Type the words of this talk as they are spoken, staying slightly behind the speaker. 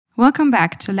Welcome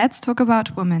back to Let's Talk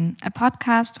About Women, a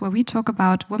podcast where we talk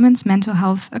about women's mental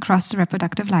health across the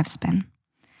reproductive lifespan.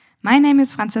 My name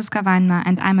is Franziska Weinmar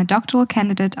and I'm a doctoral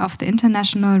candidate of the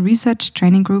International Research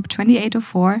Training Group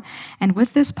 2804, and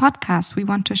with this podcast we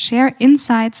want to share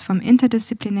insights from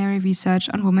interdisciplinary research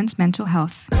on women's mental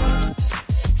health.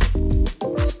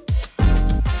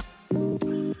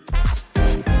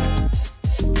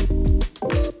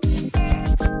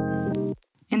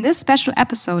 In this special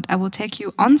episode, I will take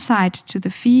you on-site to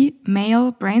the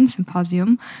Female Brain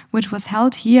Symposium, which was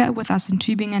held here with us in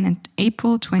Tübingen in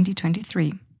April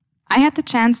 2023. I had the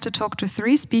chance to talk to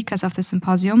 3 speakers of the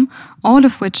symposium, all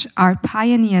of which are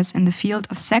pioneers in the field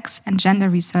of sex and gender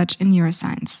research in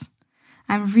neuroscience.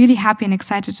 I'm really happy and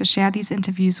excited to share these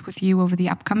interviews with you over the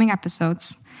upcoming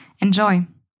episodes. Enjoy!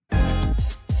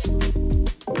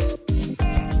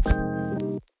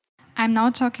 I'm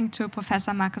now talking to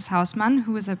Professor Marcus Hausmann,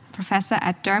 who is a professor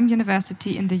at Durham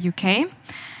University in the UK.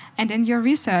 And in your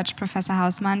research, Professor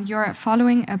Hausmann, you're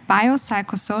following a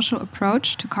biopsychosocial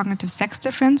approach to cognitive sex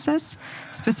differences,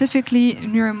 specifically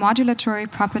neuromodulatory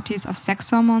properties of sex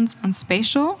hormones on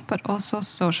spatial, but also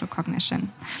social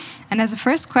cognition. And as a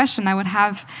first question, I would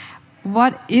have,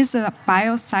 what is a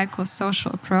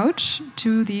biopsychosocial approach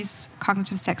to these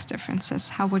cognitive sex differences?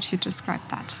 How would you describe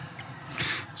that?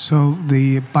 So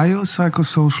the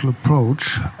biopsychosocial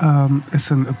approach is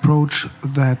an approach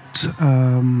that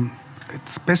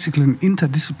it's basically an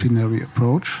interdisciplinary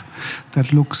approach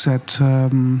that looks at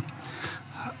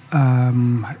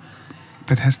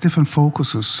that has different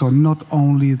focuses. So not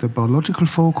only the biological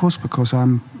focus, because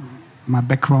my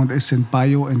background is in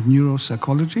bio and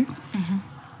neuropsychology. Mm-hmm.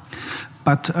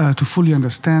 But to fully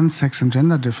understand sex and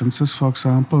gender differences, for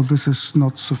example, this is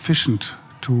not sufficient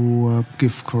to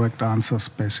give correct answers,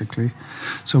 basically.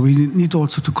 So we need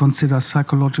also to consider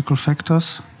psychological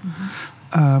factors,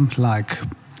 like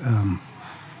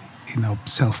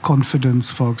self-confidence,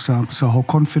 for example. So how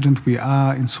confident we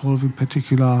are in solving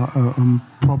particular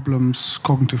problems,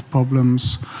 cognitive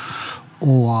problems,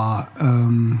 or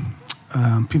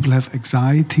people have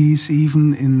anxieties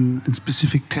even in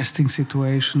specific testing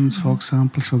situations, for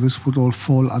example. So this would all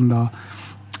fall under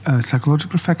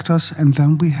psychological factors, and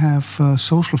then we have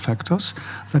social factors.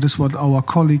 That is what our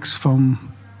colleagues from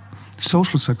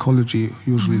social psychology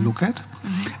usually look at.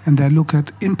 Mm-hmm. And they look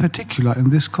at, in particular,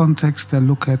 in this context, they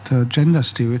look at gender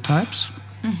stereotypes.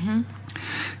 Mm-hmm.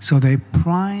 So they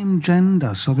prime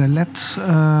gender, so they let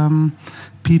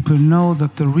people know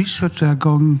that the research they are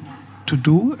going to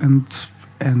do and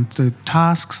the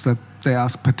tasks that they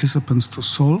ask participants to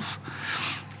solve,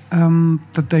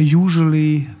 that they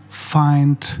usually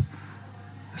find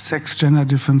sex-gender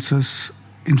differences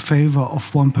in favor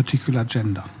of one particular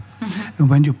gender. Mm-hmm. And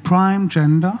when you prime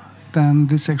gender, then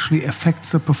this actually affects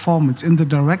the performance in the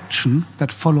direction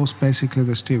that follows basically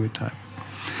the stereotype.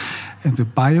 And the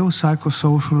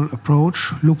biopsychosocial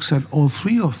approach looks at all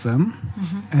 3 of them,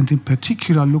 and in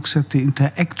particular looks at the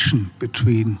interaction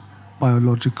between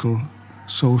biological,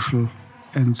 social,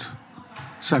 and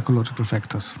psychological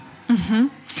factors. Mm-hmm.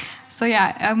 So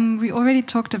we already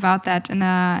talked about that in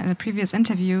a previous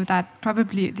interview, that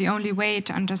probably the only way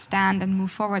to understand and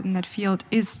move forward in that field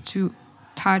is to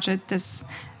target this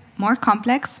more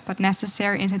complex but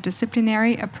necessary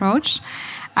interdisciplinary approach.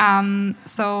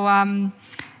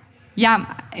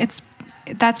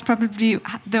 That's probably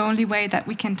the only way that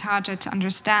we can target to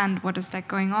understand what is that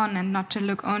going on, and not to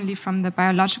look only from the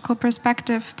biological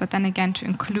perspective, but then again to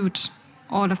include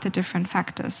all of the different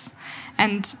factors.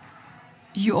 And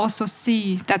you also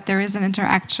see that there is an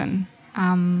interaction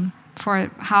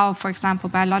for how, for example,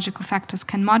 biological factors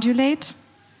can modulate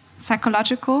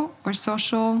psychological or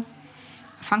social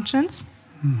functions.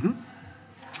 Mm-hmm.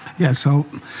 Yeah, so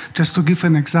just to give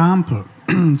an example,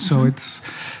 it's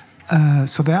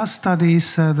so there are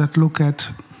studies that look at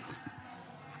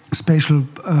spatial.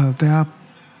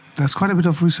 There's quite a bit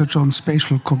of research on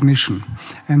spatial cognition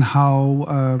and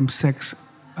how sex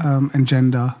and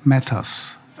gender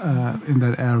matters in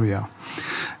that area.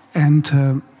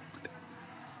 And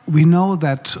we know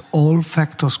that all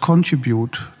factors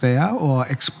contribute there or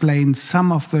explain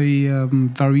some of the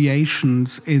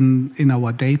variations in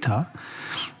our data.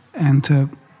 And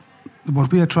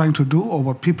what we are trying to do, or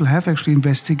what people have actually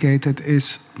investigated,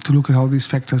 is to look at how these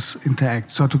factors interact.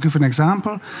 So to give an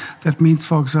example, that means,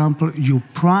 for example, you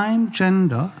prime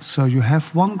gender, so you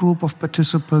have one group of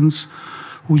participants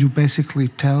who you basically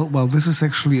tell, well, this is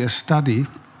actually a study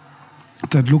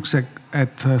that looks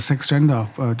at sex-gender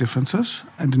differences,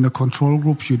 and in a control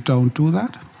group you don't do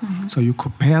that. Mm-hmm. So you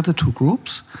compare the 2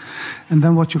 groups, and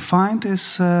then what you find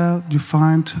is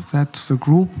that the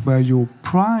group where you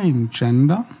prime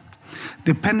gender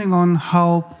depending on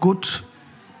how good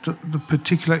the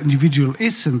particular individual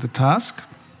is in the task,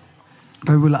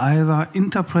 they will either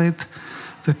interpret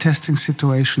the testing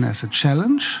situation as a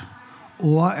challenge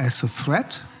or as a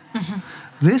threat.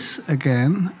 This,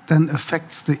 again, then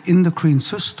affects the endocrine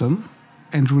system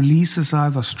and releases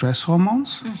either stress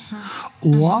hormones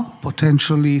or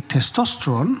potentially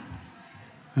testosterone,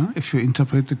 if you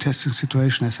interpret the testing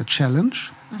situation as a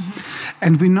challenge.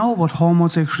 And we know what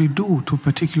hormones actually do to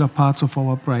particular parts of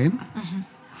our brain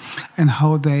and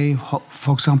how they,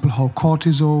 for example, how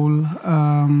cortisol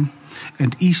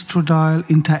and estradiol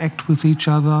interact with each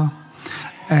other,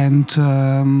 and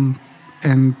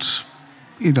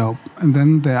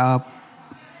then there are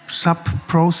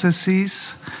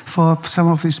sub-processes for some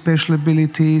of these special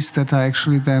abilities that are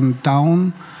actually then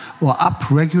down or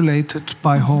up-regulated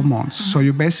by hormones. So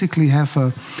you basically have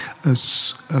a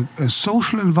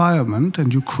social environment,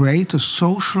 and you create a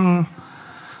social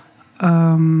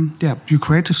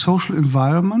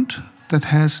environment that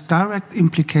has direct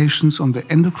implications on the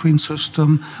endocrine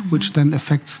system, which then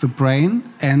affects the brain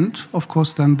and, of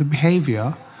course, then the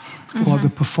behavior or the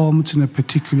performance in a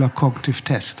particular cognitive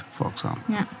test, for example.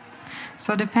 Yeah.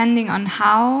 So depending on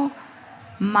how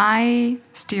my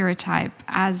stereotype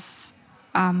as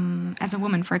a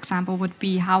woman, for example, would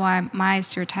be, how my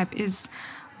stereotype is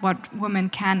what women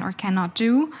can or cannot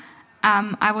do,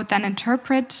 I would then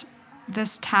interpret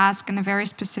this task in a very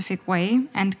specific way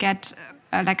and get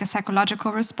like a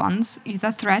psychological response,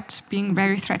 either threat, being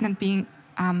very threatened, being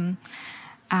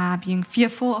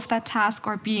fearful of that task,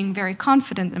 or being very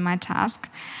confident in my task.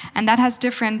 And that has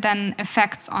different then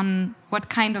effects on what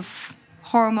kind of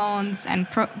hormones and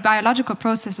biological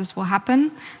processes will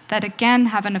happen that again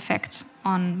have an effect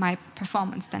on my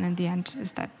performance then in the end.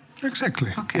 Is that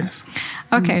exactly? Okay. Yes.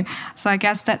 Okay. So I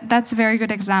guess that's a very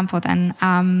good example then.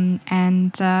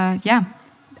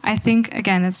 I think,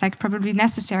 again, it's like probably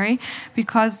necessary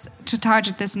because to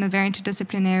target this in a very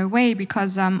interdisciplinary way,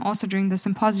 because also during the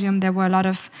symposium there were a lot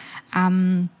of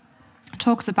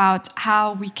talks about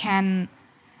how we can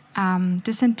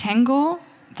disentangle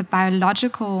the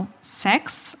biological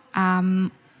sex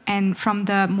and from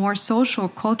the more social,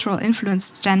 cultural influence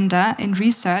gender in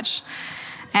research.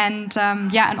 And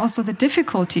and also the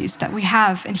difficulties that we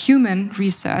have in human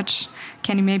research.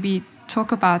 Can you maybe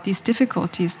talk about these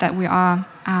difficulties that we are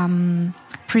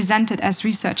presented as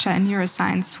researcher in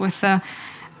neuroscience with the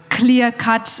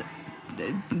clear-cut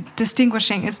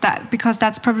distinguishing? Is that because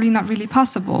that's probably not really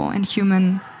possible in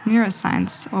human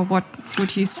neuroscience, or what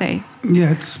would you say?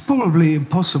 Yeah, it's probably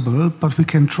impossible, but we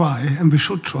can try, and we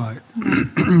should try.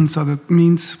 So that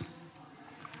means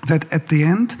that at the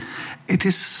end, it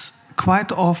is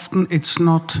quite often it's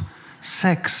not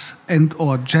sex and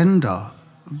or gender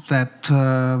that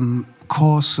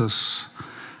causes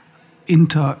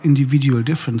inter-individual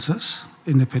differences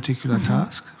in a particular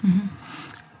task,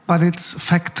 but it's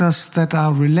factors that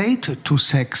are related to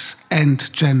sex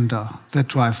and gender that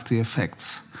drive the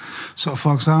effects. So,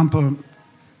 for example,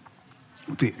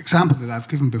 the example that I've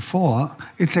given before,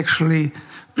 it's actually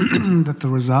that the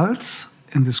results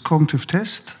in this cognitive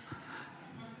test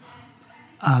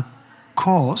are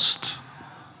caused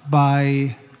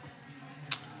by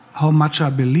how much I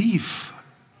believe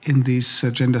in these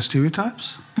gender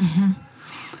stereotypes,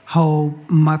 how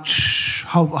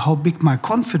big my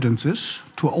confidence is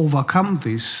to overcome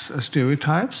these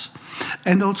stereotypes,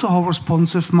 and also how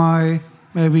responsive my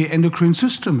maybe endocrine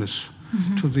system is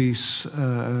to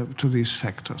these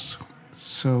factors.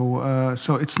 So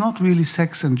it's not really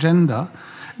sex and gender.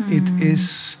 It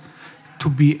is to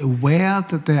be aware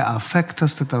that there are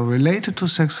factors that are related to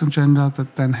sex and gender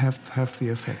that then have the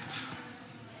effects.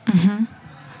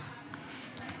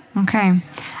 Okay.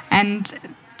 And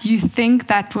do you think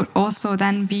that would also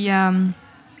then be a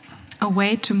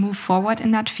way to move forward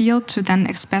in that field, to then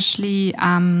especially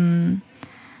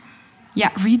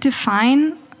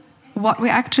redefine what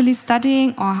we're actually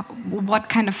studying, or what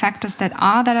kind of factors that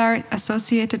are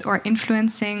associated or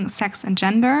influencing sex and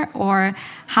gender? Or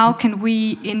how can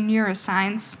we in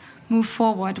neuroscience move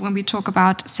forward when we talk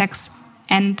about sex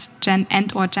and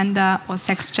or gender or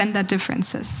sex-gender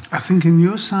differences? I think in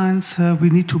neuroscience we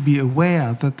need to be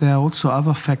aware that there are also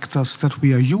other factors that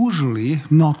we are usually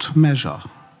not measure.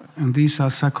 And these are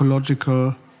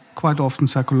quite often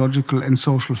psychological and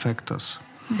social factors.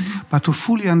 But to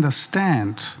fully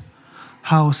understand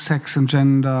how sex and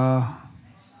gender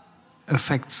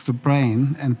affects the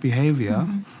brain and behavior,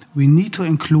 we need to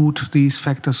include these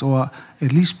factors, or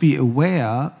at least be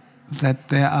aware that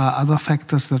there are other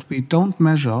factors that we don't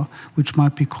measure, which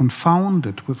might be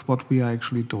confounded with what we are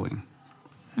actually doing.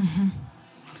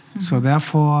 So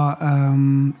therefore,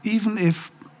 even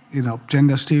if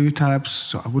gender stereotypes.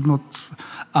 So I would not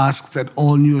ask that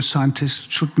all neuroscientists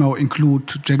should now include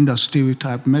gender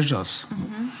stereotype measures.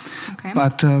 Mm-hmm. Okay.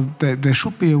 But they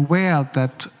should be aware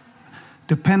that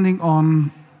depending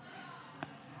on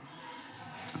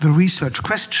the research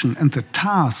question and the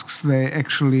tasks they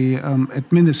actually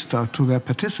administer to their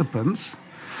participants,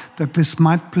 that this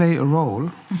might play a role,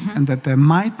 mm-hmm. and that they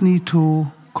might need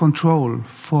to control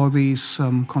for these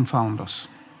confounders.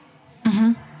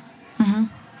 Mm-hmm. Mm-hmm.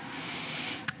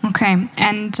 Okay,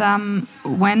 and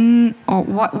when or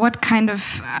what kind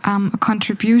of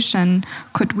contribution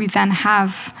could we then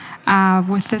have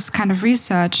with this kind of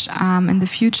research in the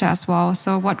future as well?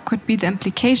 So what could be the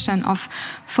implication of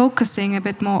focusing a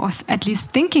bit more, or at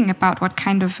least thinking about what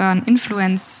kind of an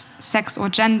influence sex or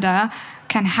gender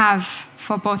can have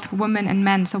for both women and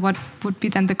men? So what would be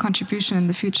then the contribution in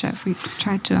the future if we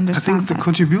try to understand I think the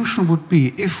contribution would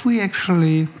be if we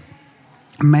actually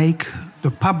make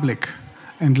the public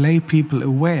and lay people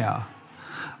aware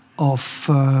of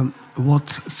what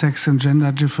sex and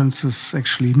gender differences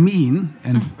actually mean,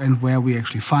 and where we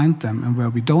actually find them and where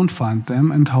we don't find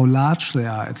them, and how large they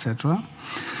are, etc.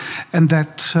 And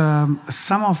that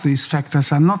some of these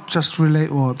factors are not just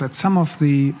or that some of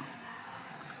the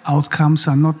outcomes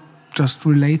are not just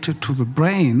related to the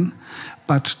brain,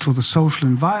 but to the social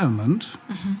environment,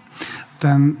 mm-hmm.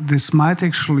 then this might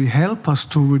actually help us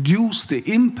to reduce the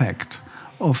impact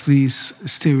of these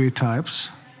stereotypes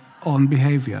on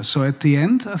behavior. So at the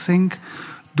end, I think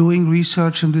doing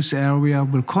research in this area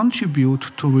will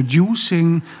contribute to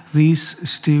reducing these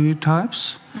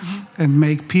stereotypes, mm-hmm. and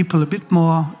make people a bit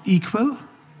more equal,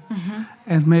 mm-hmm.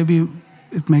 and maybe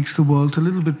it makes the world a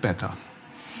little bit better.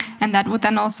 And that would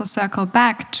then also circle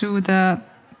back to the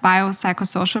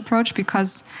biopsychosocial approach,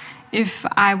 because if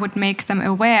I would make them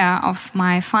aware of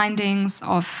my findings,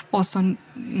 of also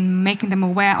making them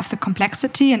aware of the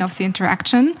complexity and of the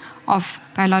interaction of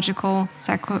biological,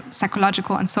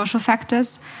 psychological and social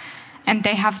factors, and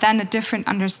they have then a different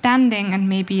understanding and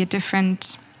maybe a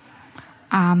different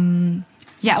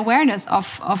awareness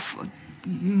of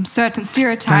certain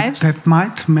stereotypes. That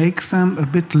might make them a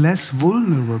bit less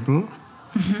vulnerable,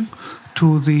 mm-hmm.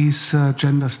 to these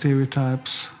gender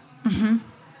stereotypes, mm-hmm.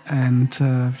 and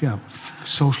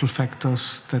social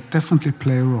factors that definitely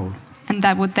play a role. And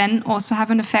that would then also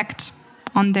have an effect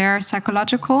on their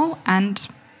psychological and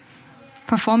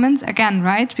performance again,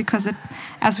 right? Because it,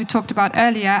 as we talked about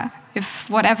earlier, if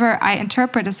whatever I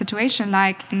interpret a situation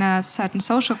like in a certain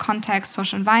social context,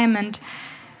 social environment,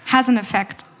 has an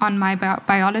effect on my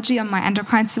biology, on my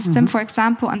endocrine system, mm-hmm. for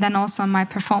example, and then also on my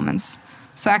performance.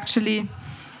 So actually,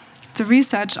 the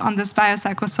research on this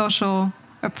biopsychosocial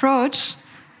approach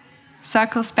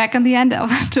circles back in the end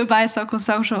to a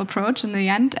biopsychosocial approach in the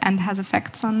end, and has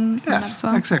effects on that as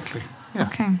well. Exactly. Yeah.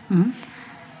 Okay. Mm-hmm.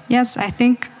 Yes, I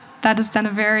think that is then a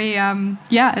very,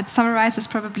 it summarizes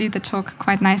probably the talk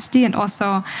quite nicely, and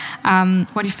also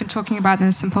what you've been talking about in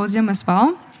the symposium as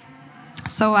well.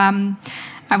 So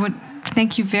I would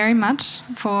thank you very much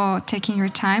for taking your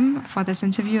time for this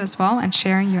interview as well, and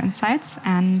sharing your insights.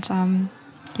 And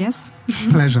yes.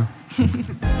 Pleasure.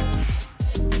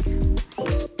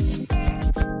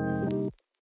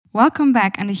 Welcome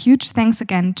back, and a huge thanks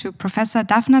again to Professor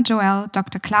Daphna Joel,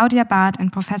 Dr. Claudia Barth, and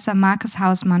Professor Markus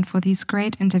Hausmann for these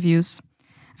great interviews.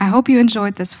 I hope you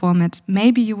enjoyed this format.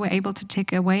 Maybe you were able to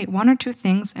take away one or two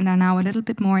things and are now a little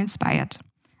bit more inspired.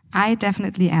 I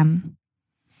definitely am.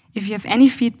 If you have any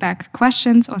feedback,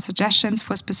 questions, or suggestions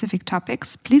for specific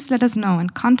topics, please let us know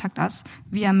and contact us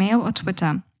via mail or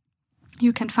Twitter.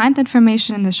 You can find the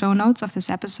information in the show notes of this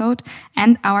episode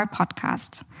and our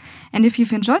podcast. And if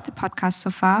you've enjoyed the podcast so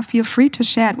far, feel free to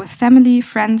share it with family,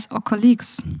 friends, or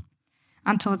colleagues.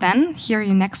 Until then, hear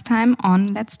you next time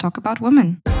on Let's Talk About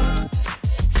Women.